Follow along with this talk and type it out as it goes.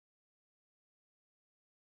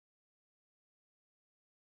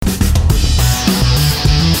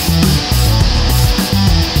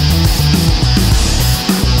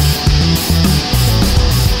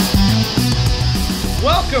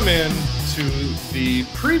the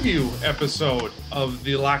preview episode of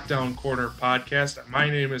the Lockdown Corner podcast. My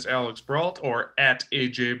name is Alex Brault, or at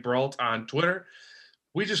AJ Brault on Twitter.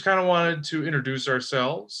 We just kind of wanted to introduce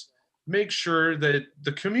ourselves, make sure that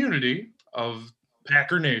the community of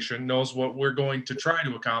Packer Nation knows what we're going to try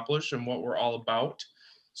to accomplish and what we're all about.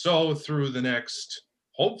 So through the next,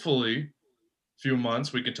 hopefully, few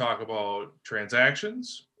months, we can talk about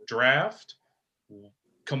transactions, draft,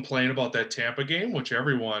 complain about that Tampa game, which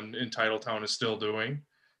everyone in Titletown is still doing,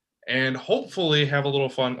 and hopefully have a little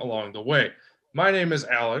fun along the way. My name is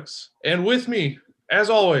Alex, and with me, as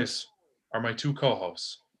always, are my two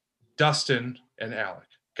co-hosts, Dustin and Alec.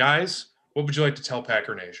 Guys, what would you like to tell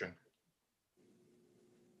Packer Nation?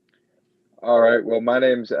 All right. Well, my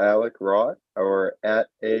name's Alec Roth, or at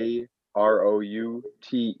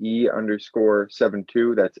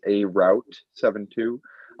AROUTE_72. That's A Route 72.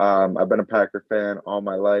 I've been a Packer fan all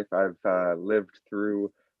my life. I've lived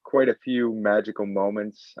through quite a few magical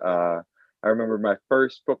moments. I remember my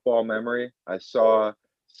first football memory. I saw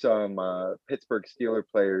some Pittsburgh Steelers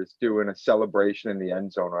players doing a celebration in the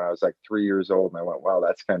end zone when I was like 3 years old, and I went, wow,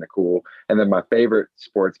 that's kind of cool. And then my favorite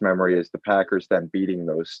sports memory is the Packers then beating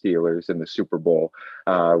those Steelers in the Super Bowl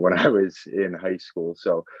when I was in high school.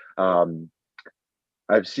 So I've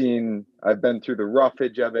been through the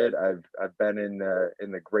roughage of it. I've been in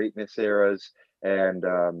the greatness eras, and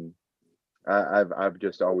I've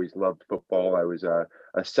just always loved football. I was a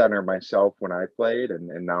center myself when I played,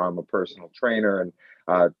 and now I'm a personal trainer and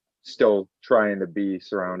still trying to be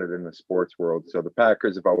surrounded in the sports world. So the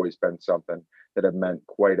Packers have always been something that have meant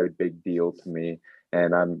quite a big deal to me,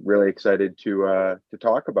 and I'm really excited to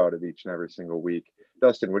talk about it each and every single week.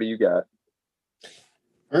 Dustin, what do you got?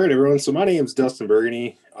 All right, everyone. So my name is Dustin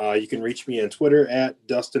Burgundy. You can reach me on Twitter at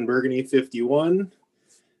DustinBurgundy51.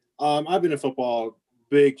 I've been in football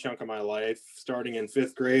big chunk of my life, starting in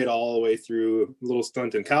fifth grade all the way through a little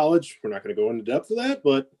stunt in college. We're not going to go into depth of that,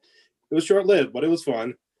 but it was short-lived, but it was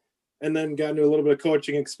fun. And then got into a little bit of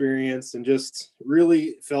coaching experience and just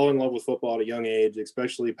really fell in love with football at a young age,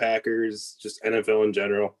 especially Packers, just NFL in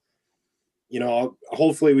general. You know,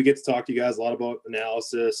 hopefully we get to talk to you guys a lot about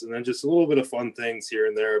analysis and then just a little bit of fun things here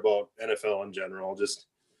and there about NFL in general. Just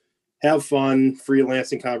have fun,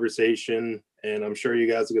 freelancing conversation, and I'm sure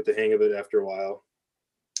you guys will get the hang of it after a while.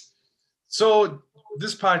 So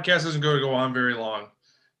this podcast isn't going to go on very long.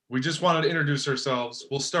 We just wanted to introduce ourselves.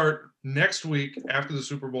 We'll start next week after the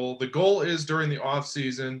Super Bowl. The goal is during the off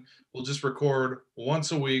season, we'll just record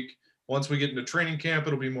once a week. Once we get into training camp,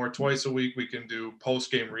 it'll be more twice a week. We can do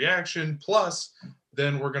post-game reaction. Plus,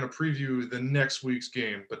 then we're going to preview the next week's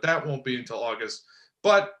game. But that won't be until August.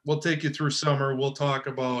 But we'll take you through summer. We'll talk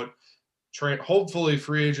about hopefully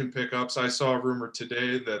free agent pickups. I saw a rumor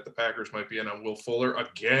today that the Packers might be in on Will Fuller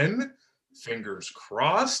again. Fingers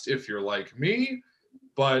crossed if you're like me.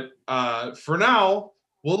 But for now,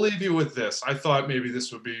 we'll leave you with this. I thought maybe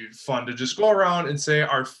this would be fun to just go around and say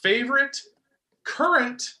our favorite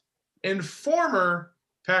current and former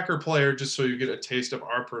Packer player, just so you get a taste of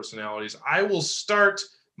our personalities. I will start.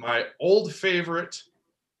 My old favorite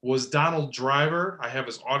was Donald Driver. I have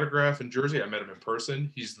his autograph and jersey. I met him in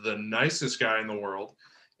person. He's the nicest guy in the world.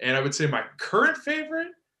 And I would say my current favorite,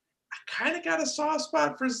 I kind of got a soft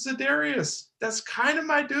spot for Za'Darius. That's kind of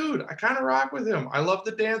my dude. I kind of rock with him. I love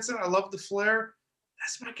the dancing. I love the flair.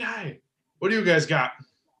 That's my guy. What do you guys got?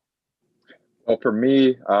 Well, for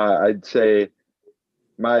me, I'd say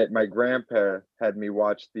my grandpa had me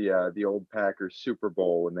watch the old Packers Super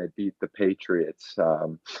Bowl when they beat the Patriots,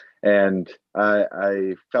 and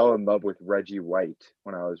I fell in love with Reggie White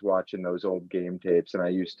when I was watching those old game tapes, and I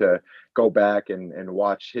used to go back and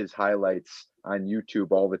watch his highlights on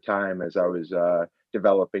YouTube all the time as I was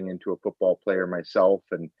developing into a football player myself.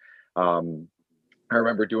 And I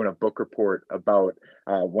remember doing a book report about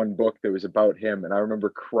one book that was about him, and I remember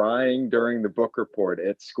crying during the book report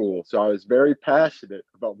at school. So I was very passionate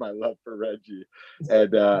about my love for Reggie.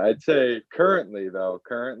 And I'd say currently,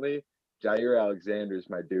 Jair Alexander is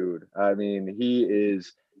my dude. I mean, he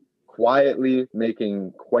is quietly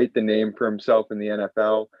making quite the name for himself in the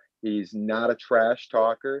NFL. He's not a trash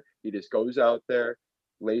talker. He just goes out there,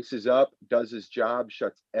 laces up, does his job,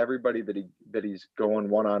 shuts everybody that he's going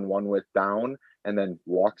one-on-one with down, and then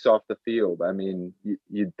walks off the field. I mean,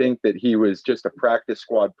 you'd think that he was just a practice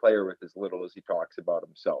squad player with as little as he talks about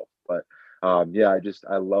himself. But yeah,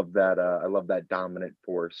 I love that. I love that dominant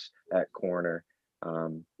force at corner.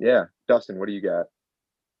 Yeah, Dustin, what do you got?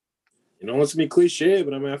 You know, it's going to be cliche,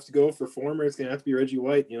 but I'm going to have to go for former. It's going to have to be Reggie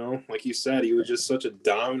White. You know, like you said, he was just such a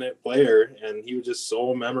dominant player, and he was just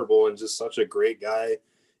so memorable and just such a great guy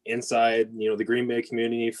inside, you know, the Green Bay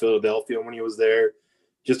community, Philadelphia when he was there.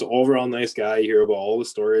 just an overall nice guy. You hear about all the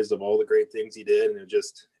stories of all the great things he did, and it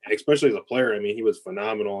just, especially as a player, I mean, he was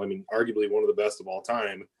phenomenal. I mean, arguably one of the best of all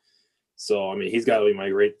time. So, I mean, he's got to be my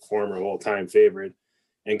great performer of all time favorite.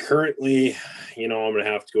 And currently, I'm going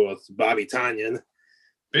to have to go with Bobby Tonyan.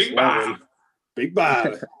 Big Bob. Big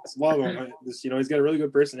Bob. Love him. He's got a really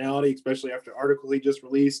good personality, especially after the article he just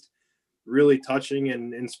released. Really touching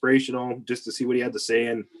and inspirational just to see what he had to say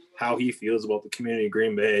and how he feels about the community of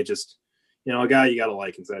Green Bay. Just, a guy you got to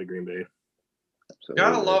like inside of Green Bay. Absolutely.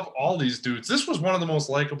 Gotta love all these dudes. This was one of the most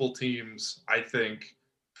likable teams, I think,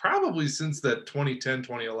 probably since that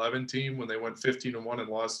 2010-2011 team when they went 15-1 and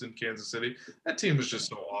lost in Kansas City. That team was just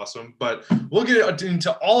so awesome. But we'll get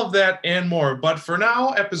into all of that and more. But for now,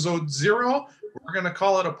 episode 0, we're going to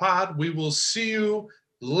call it a pod. We will see you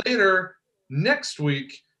later next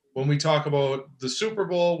week when we talk about the Super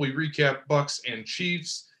Bowl. We recap Bucs and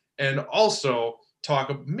Chiefs, and also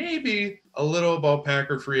talk maybe a little about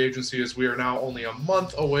Packer free agency, as we are now only a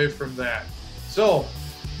month away from that. So,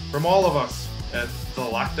 from all of us at the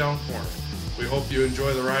Lockdown Corner, we hope you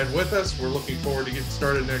enjoy the ride with us. We're looking forward to getting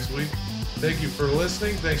started next week. Thank you for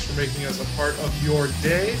listening. Thanks for making us a part of your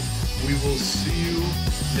day. We will see you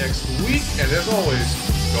next week. And as always,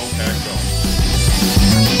 go Pack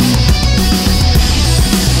Go.